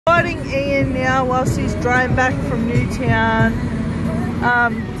Ian now whilst he's driving back from Newtown.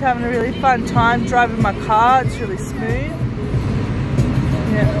 He's having a really fun time driving my car. It's really smooth.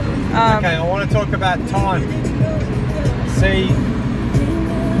 Yeah. Okay, I want to talk about time. See,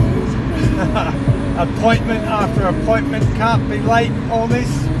 appointment after appointment, can't be late. All this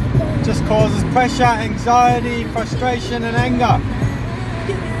just causes pressure, anxiety, frustration and anger.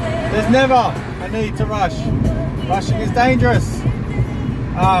 There's never a need to rush. Rushing is dangerous.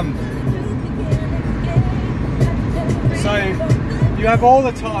 So you have all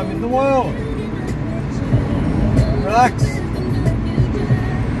the time in the world. Relax.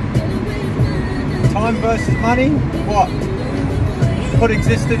 Time versus money. What? Put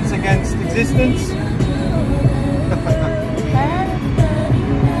existence against existence. I'm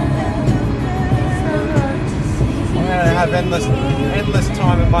gonna have endless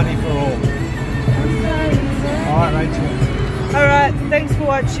time and money for all. Alright, Rachel. Alright, thanks for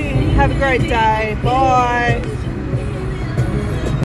watching. Have a great day. Bye.